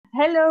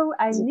Hello,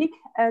 I'm Nick,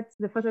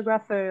 the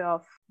photographer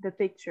of the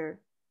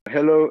picture.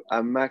 Hello,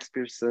 I'm Max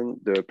Pearson,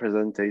 the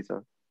presenter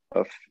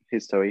of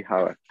History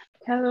Hour.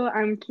 Hello,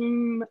 I'm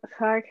Kim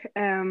phuc,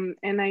 and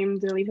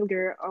I'm the little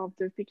girl of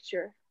the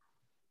picture.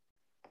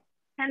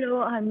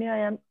 Hello, I'm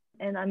Myriam,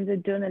 and I'm the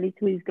journalist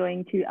who is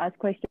going to ask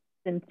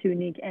questions to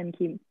Nick and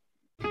Kim.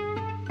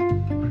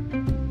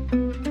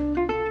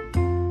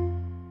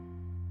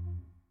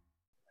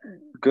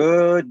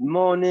 Good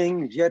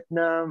morning,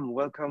 Vietnam.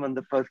 Welcome on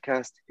the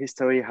podcast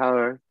History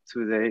Hour.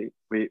 Today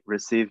we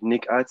receive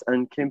Nick At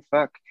and Kim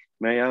phuc.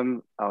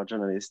 Myriam, our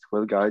journalist,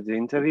 will guide the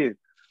interview.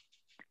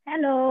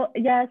 Hello,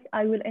 yes,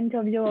 I will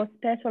interview our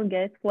special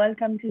guest.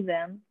 Welcome to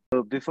them.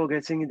 So before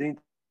getting into the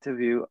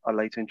interview, I'd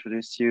like to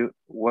introduce you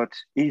what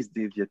is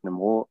the Vietnam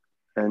War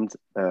and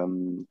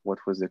what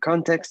was the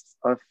context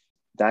of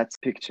that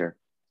picture.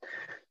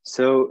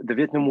 So the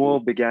Vietnam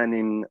War began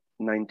in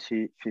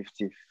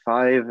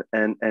 1955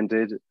 and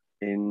ended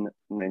in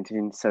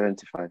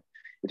 1975.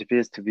 It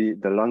appears to be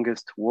the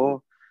longest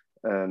war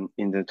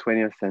in the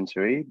 20th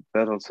century,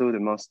 but also the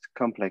most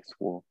complex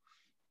war.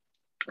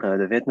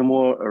 The Vietnam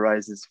War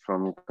arises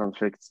from a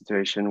conflict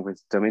situation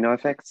with domino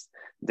effects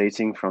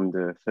dating from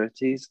the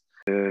 30s.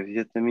 The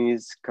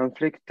Vietnamese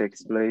conflict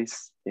takes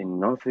place in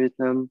North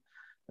Vietnam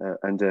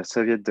under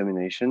Soviet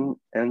domination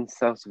and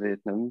South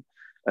Vietnam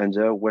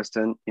under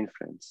Western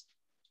influence.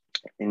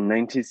 In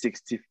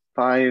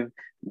 1965,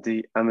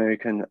 the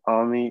American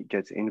army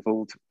gets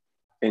involved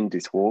in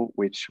this war,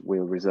 which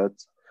will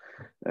result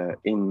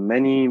in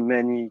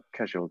many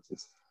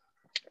casualties.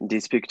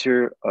 This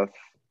picture of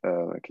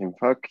Kim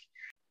phuc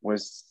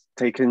was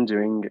taken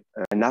during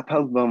a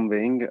napalm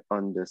bombing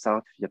on the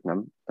South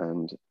Vietnam,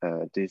 and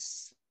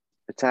this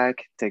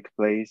attack takes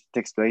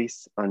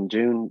place on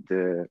June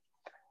the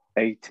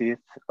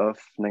 18th of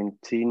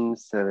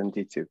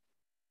 1972.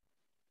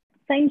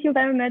 Thank you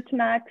very much,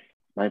 Max.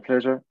 My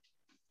pleasure.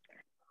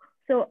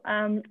 So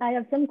I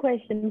have some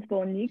questions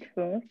for Nick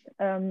first.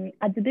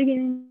 At the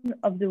beginning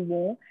of the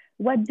war,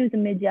 what do the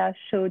media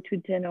show to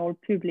general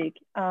public?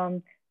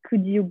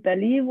 Could you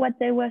believe what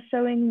they were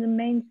showing in the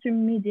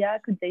mainstream media?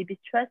 Could they be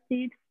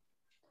trusted?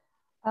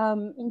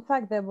 In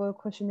fact, there were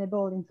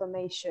questionable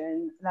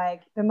information,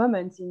 like the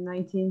moment in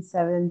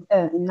 1967,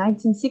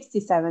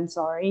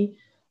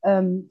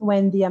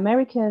 when the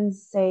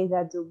Americans say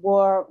that the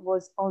war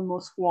was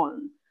almost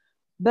won.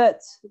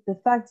 But the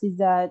fact is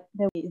that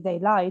they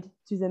lied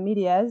to the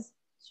medias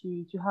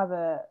to have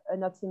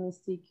an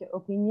optimistic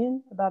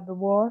opinion about the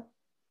war.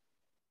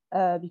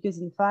 Because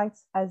in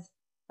fact, as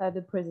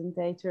the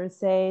presenter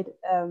said,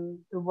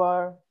 the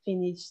war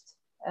finished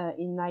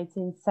in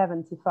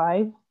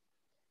 1975.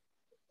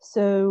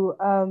 So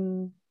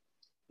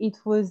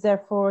it was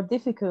therefore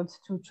difficult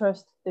to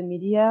trust the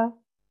media,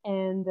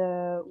 and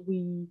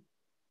we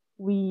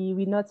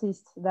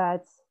noticed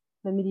that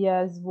the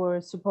medias were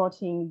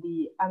supporting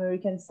the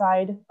American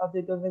side of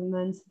the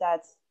government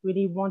that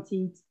really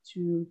wanted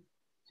to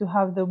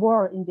have the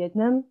war in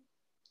Vietnam.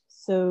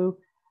 So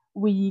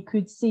we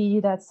could see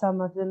that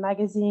some of the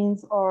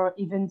magazines or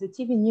even the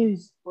TV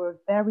news were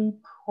very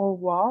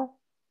pro-war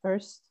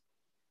first,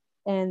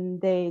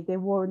 and they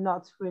were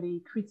not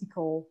really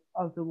critical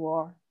of the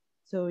war.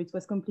 So it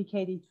was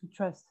complicated to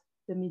trust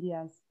the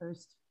media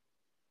first.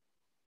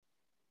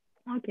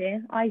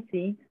 Okay, I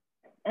see.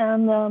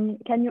 And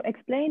can you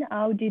explain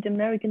how did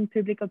American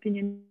public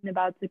opinion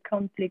about the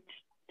conflict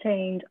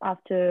change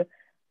after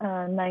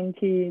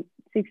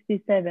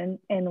 1967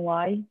 and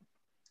why?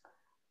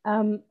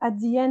 At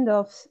the end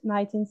of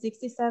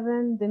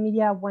 1967, the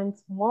media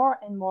went more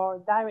and more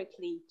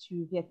directly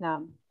to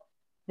Vietnam.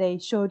 They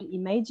showed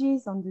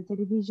images on the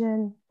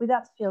television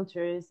without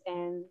filters,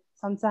 and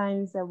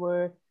sometimes there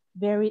were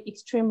very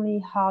extremely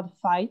hard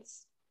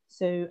fights.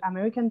 So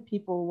American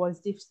people was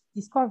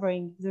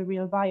discovering the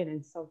real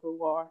violence of the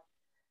war.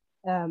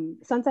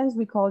 Sometimes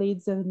we call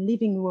it the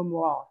living room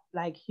war.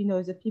 Like,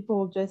 the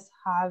people just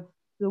have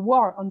the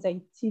war on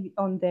their TV,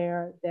 on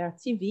their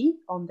TV,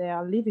 on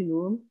their living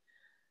room.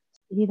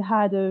 It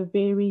had a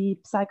very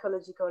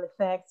psychological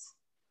effect.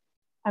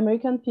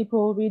 American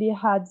people really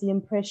had the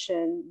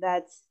impression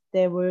that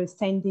they were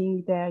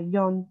sending their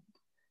young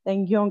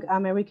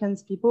American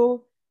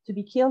people to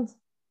be killed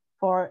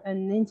for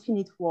an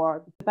infinite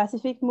war. The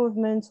Pacific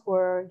movements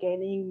were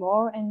gaining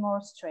more and more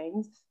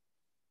strength,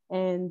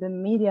 and the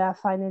media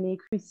finally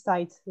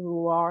criticized the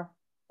war.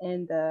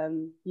 And,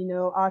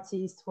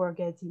 artists were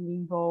getting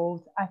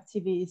involved,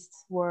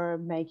 activists were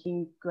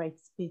making great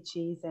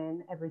speeches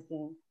and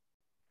everything.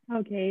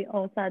 Okay,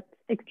 all that's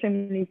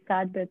extremely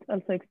sad, but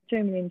also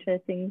extremely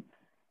interesting.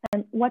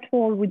 And what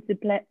role would the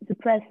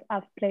press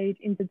have played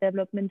in the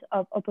development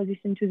of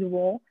opposition to the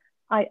war?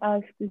 I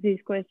ask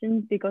these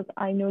questions because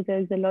I know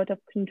there's a lot of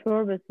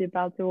controversy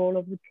about the role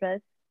of the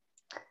press.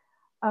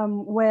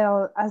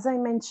 Well, as I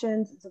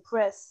mentioned, the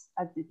press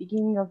at the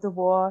beginning of the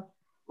war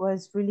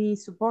was really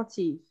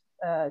supportive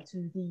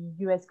to the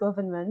US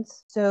government.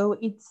 So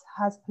it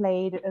has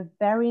played a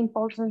very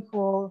important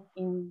role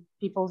in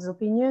people's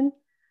opinion.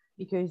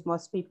 because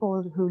most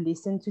people who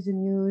listen to the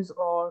news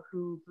or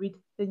who read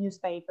the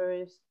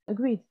newspapers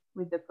agreed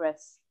with the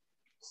press.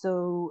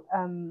 So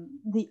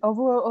the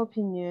overall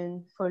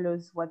opinion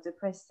follows what the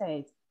press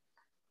said.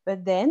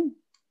 But then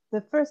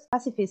the first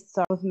pacifist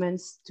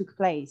movements took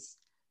place.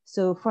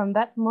 So from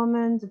that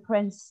moment, the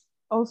press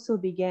also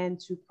began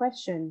to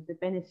question the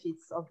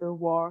benefits of the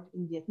war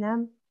in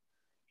Vietnam.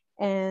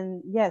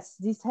 And yes,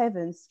 these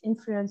events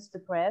influenced the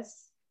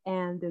press,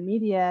 and the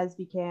media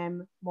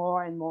became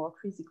more and more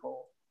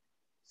critical.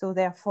 So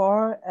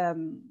therefore,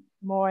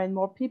 more and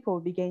more people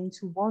began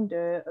to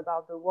wonder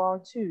about the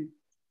war too.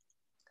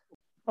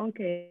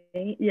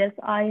 Okay, yes,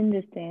 I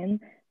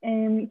understand.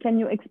 And can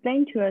you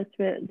explain to us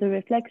the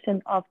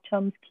reflection of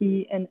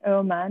Chomsky and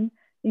Ehrman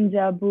in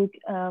their book,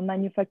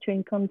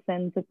 Manufacturing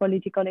Consent, The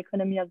Political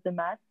Economy of the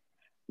Mass?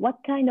 What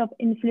kind of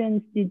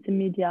influence did the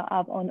media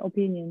have on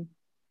opinion?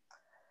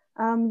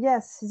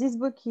 Yes, this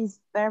book is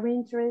very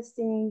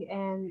interesting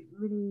and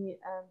really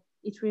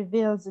it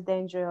reveals the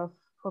danger of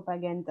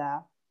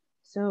propaganda.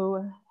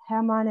 So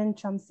Herman and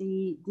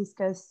Chomsky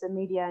discuss the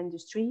media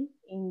industry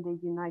in the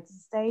United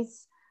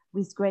States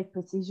with great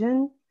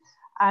precision.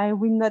 I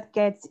will not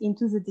get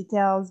into the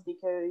details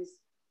because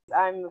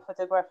I'm a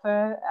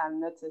photographer, I'm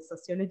not a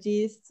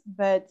sociologist,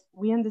 but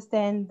we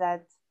understand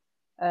that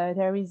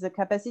there is a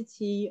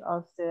capacity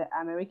of the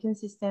American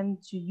system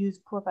to use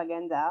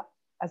propaganda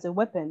as a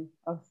weapon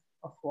of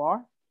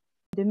war.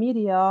 The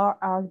media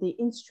are the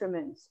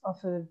instruments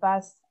of a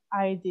vast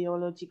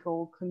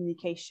ideological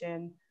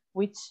communication,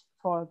 which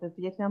for the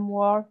Vietnam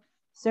War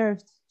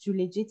served to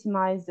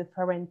legitimize the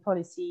foreign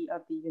policy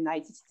of the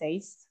United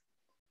States.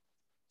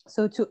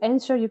 So to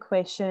answer your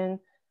question,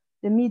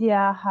 the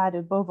media had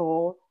above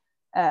all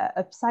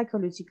a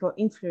psychological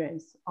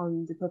influence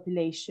on the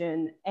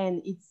population,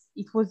 and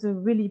it was a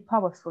really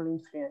powerful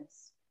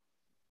influence.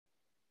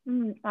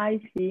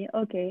 I see.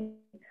 Okay.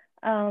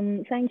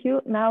 Thank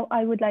you. Now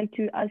I would like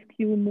to ask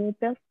you more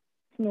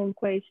personal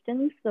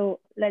questions. So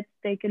let's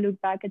take a look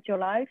back at your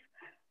life.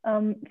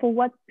 For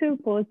what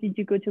purpose did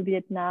you go to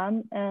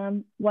Vietnam?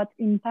 What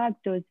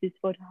impact does this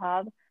photo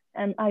have?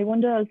 And I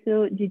wonder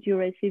also, did you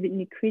receive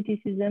any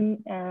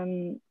criticism?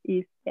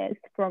 If yes,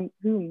 from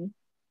whom?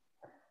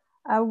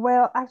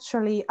 Well,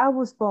 actually, I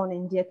was born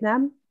in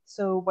Vietnam.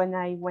 So when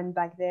I went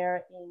back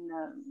there in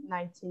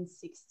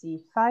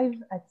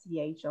 1965 at the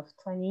age of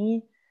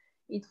 20,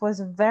 it was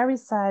a very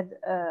sad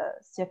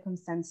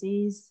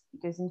circumstances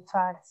because in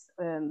fact,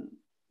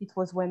 it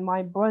was when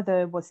my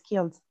brother was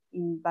killed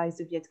by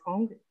the Viet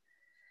Cong.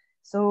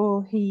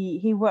 So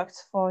he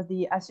worked for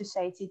the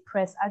Associated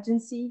Press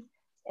Agency,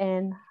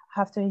 and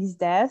after his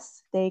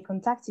death, they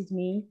contacted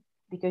me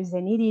because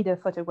they needed a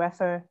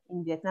photographer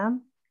in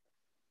Vietnam.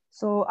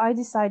 So I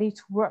decided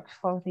to work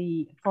for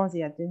the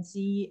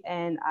agency,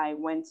 and I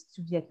went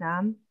to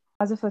Vietnam.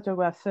 As a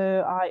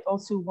photographer, I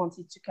also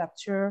wanted to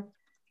capture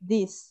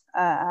this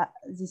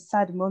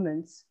sad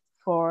moments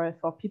for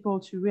people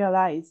to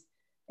realize,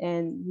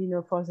 and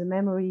for the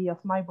memory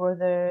of my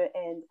brother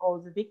and all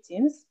the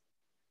victims.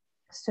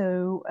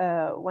 So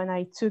when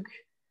I took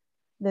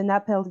the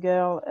napalm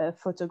girl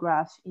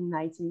photograph in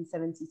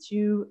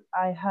 1972,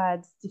 I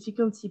had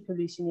difficulty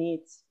publishing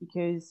it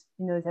because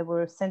there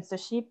were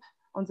censorship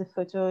on the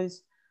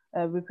photos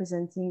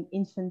representing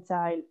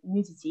infantile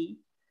nudity,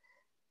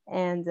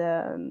 and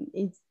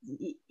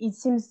it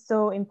seems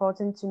so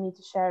important to me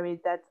to share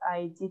it that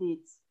I did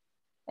it,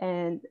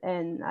 and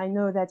I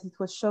know that it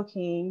was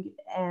shocking,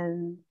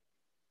 and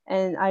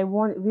I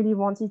really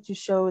wanted to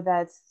show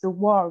that the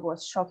war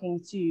was shocking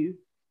too,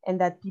 and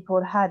that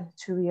people had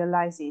to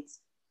realize it.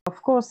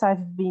 Of course,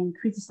 I've been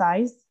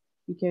criticized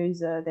because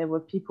there were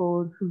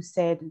people who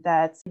said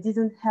that it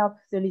didn't help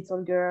the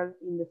little girl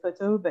in the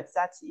photo, but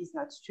that is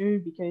not true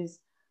because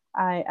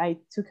I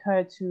took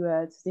her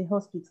to the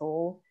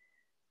hospital,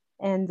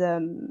 and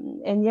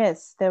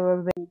yes, they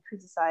were very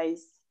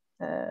criticized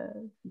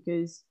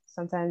because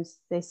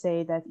sometimes they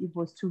say that it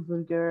was too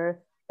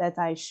vulgar, that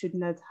I should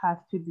not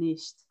have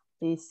published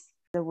this.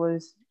 There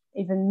was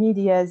even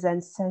media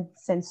that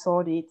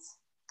censored it.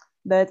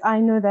 But I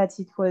know that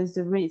it was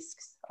the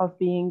risks of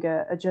being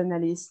a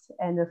journalist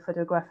and a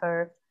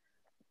photographer.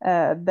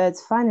 But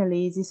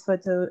finally, this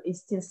photo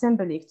is still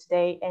symbolic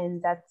today,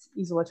 and that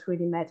is what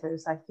really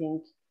matters, I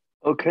think.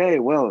 Okay,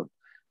 well,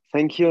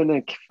 thank you,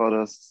 Nick, for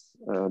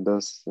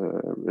those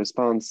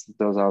response.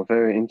 Those are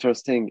very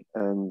interesting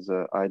and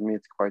I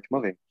admit quite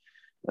moving.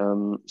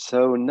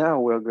 So now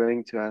we're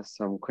going to ask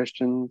some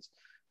questions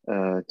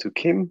to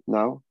Kim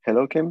now.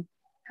 Hello, Kim.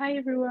 Hi,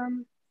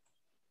 everyone.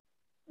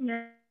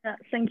 Yeah,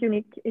 thank you,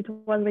 Nick. It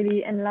was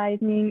really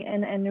enlightening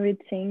and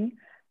enriching.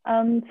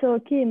 So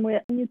Kim,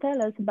 can you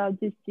tell us about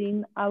this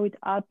scene, how it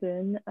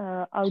happened,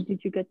 how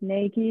did you get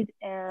naked,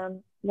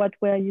 and what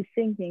were you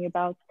thinking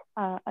about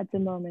at the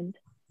moment?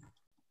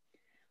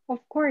 Of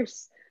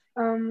course.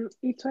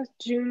 It was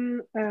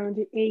June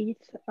the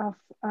 8th of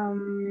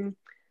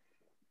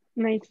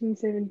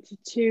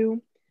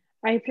 1972.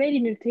 I played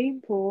in a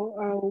temple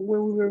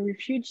where we were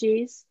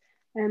refugees,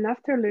 and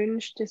after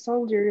lunch, the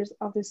soldiers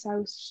of the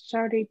South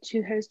shouted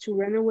to us to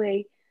run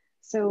away.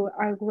 So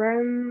I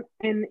ran,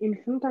 and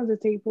in front of the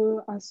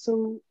table, I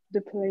saw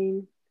the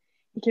plane.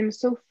 It came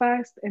so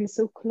fast and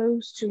so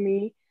close to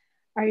me.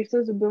 I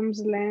saw the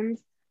bombs land.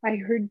 I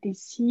heard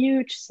this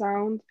huge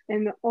sound,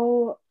 and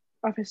all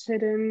of a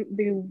sudden,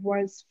 there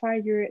was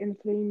fire and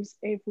flames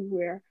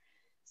everywhere.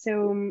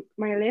 So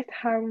my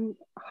arm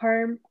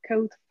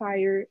caught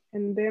fire,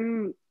 and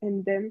then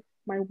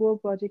my whole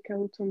body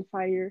caught on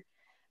fire.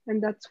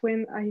 And that's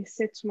when I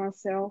said to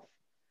myself,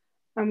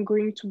 I'm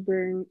going to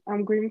burn.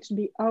 I'm going to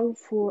be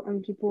awful,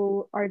 and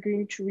people are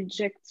going to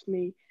reject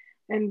me,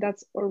 and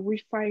that's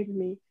horrified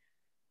me.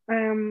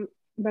 Um,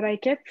 but I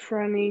kept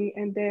running,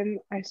 and then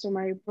I saw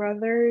my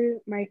brother,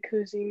 my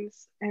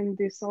cousins, and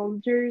the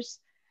soldiers,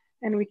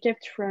 and we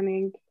kept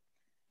running.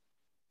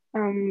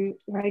 When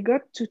I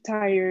got too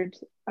tired,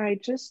 I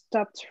just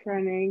stopped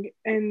running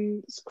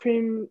and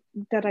screamed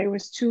that I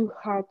was too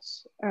hot.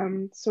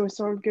 So a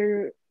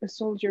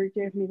soldier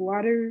gave me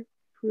water,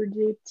 poured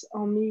it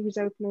on me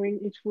without knowing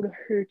it would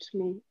hurt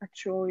me,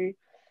 actually.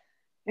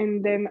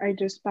 And then I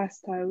just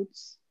passed out.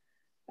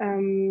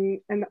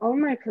 And all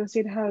my clothes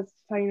had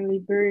finally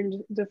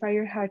burned. The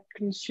fire had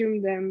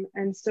consumed them,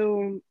 and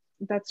so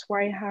that's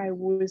why I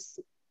was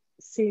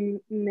seen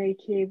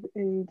naked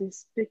in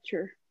this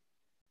picture.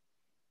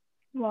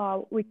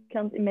 Wow, we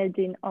can't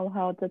imagine how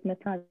hard that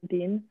must have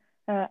been.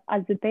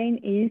 As the pain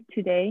is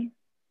today.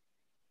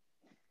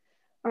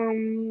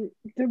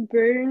 The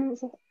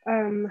burns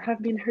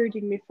have been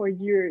hurting me for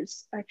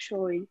years,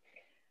 actually.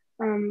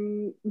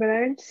 But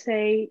I'd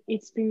say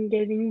it's been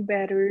getting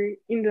better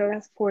in the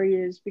last 4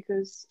 years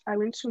because I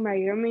went to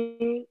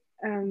Miami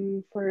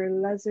for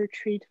laser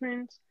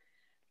treatment.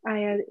 I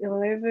had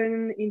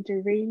 11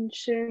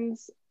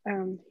 interventions.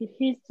 It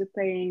eased the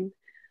pain,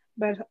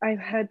 but I've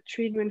had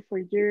treatment for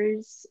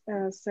years.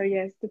 So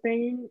yes, the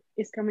pain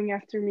is coming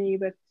after me,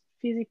 but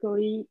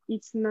physically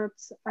it's not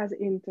as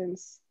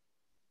intense.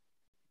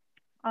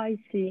 I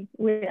see.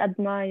 We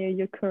admire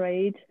your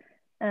courage.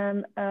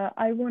 And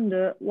I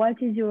wonder,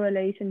 what is your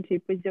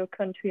relationship with your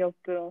country of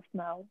birth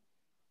now?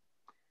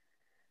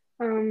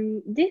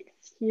 This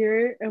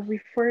year, we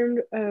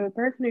formed a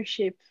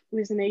partnership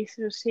with an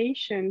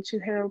association to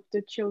help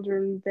the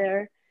children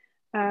there.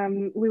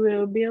 We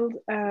will build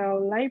a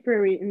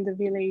library in the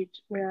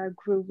village where I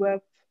grew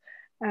up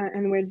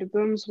and where the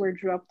bombs were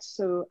dropped,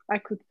 so I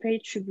could pay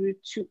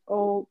tribute to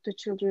all the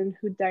children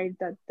who died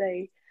that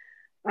day.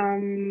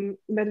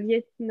 But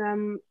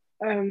Vietnam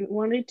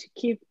wanted to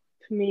keep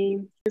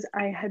me because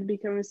I had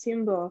become a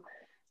symbol.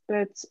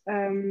 But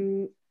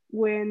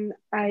when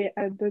I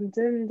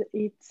abandoned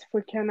it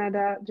for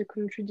Canada, the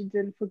country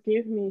didn't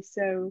forgive me.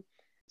 So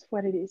it's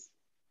what it is.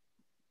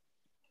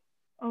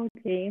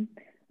 Okay.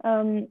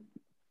 Um,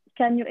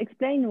 can you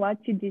explain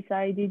what you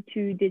decided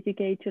to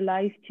dedicate your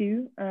life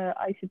to?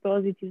 I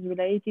suppose it is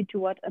related to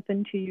what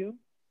happened to you.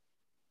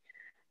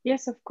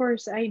 Yes, of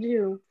course, I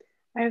do.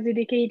 I have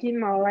dedicated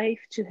my life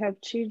to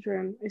help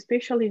children,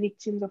 especially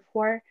victims of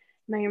war,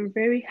 and I am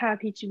very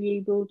happy to be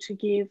able to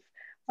give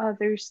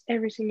others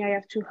everything I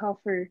have to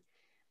offer.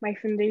 My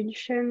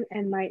foundation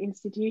and my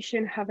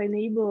institution have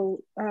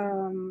enabled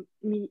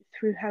me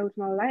throughout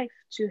my life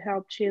to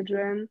help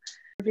children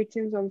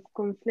victims of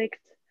conflict.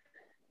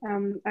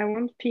 I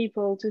want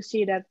people to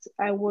see that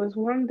I was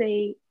one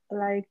day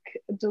like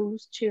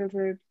those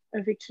children,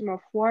 a victim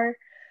of war,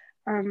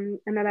 and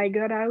that I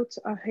got out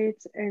of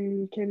it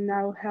and can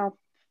now help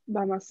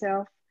by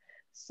myself.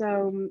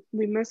 So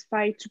we must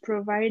fight to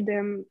provide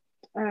them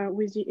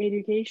with the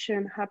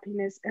education,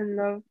 happiness, and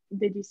love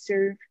they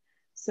deserve.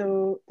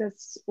 So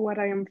that's what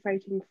I am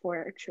fighting for,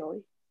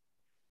 actually.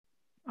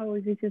 Oh,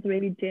 this is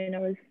really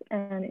generous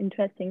and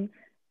interesting.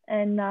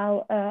 And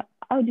now,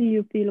 how do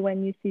you feel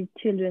when you see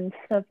children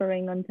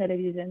suffering on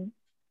television?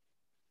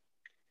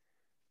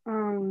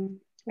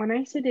 When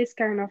I see this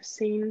kind of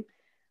scene,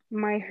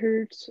 my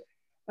heart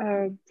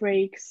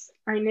breaks.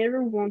 I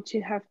never want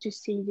to have to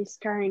see this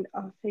kind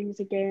of things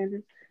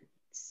again.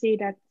 See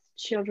that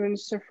children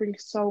suffering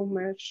so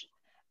much.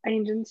 I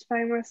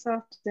identify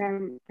myself to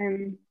them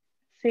and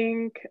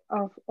think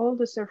of all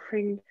the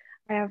suffering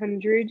I have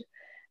endured.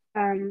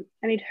 And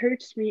it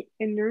hurts me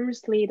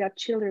enormously that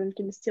children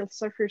can still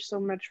suffer so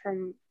much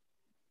from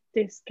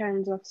this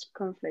kinds of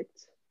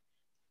conflict.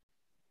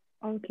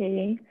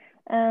 Okay.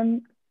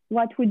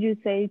 What would you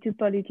say to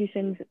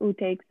politicians who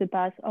take the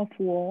path of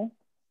war?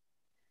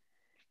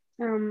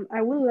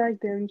 I would like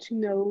them to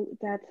know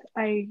that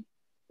I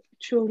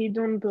truly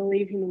don't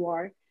believe in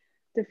war.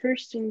 The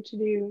first thing to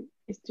do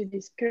is to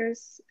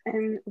discuss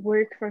and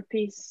work for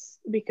peace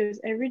because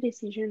every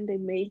decision they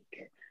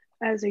make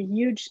has a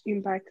huge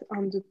impact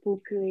on the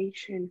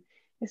population,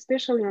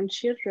 especially on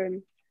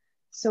children.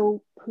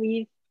 So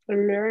please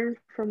learn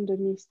from the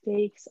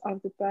mistakes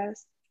of the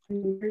past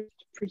and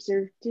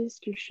preserve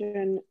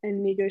discussion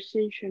and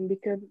negotiation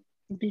because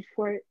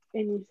before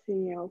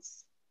anything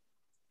else.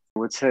 I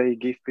would say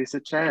give peace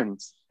a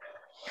chance.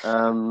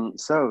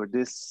 So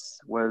this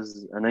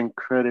was an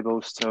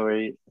incredible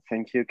story.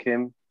 Thank you,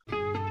 Kim.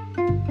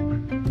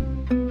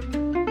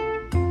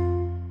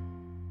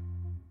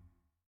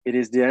 it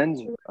is the end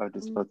of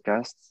this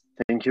podcast.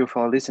 Thank you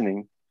for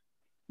listening.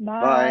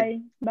 Bye.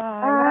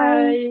 Bye.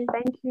 Bye.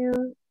 Thank you.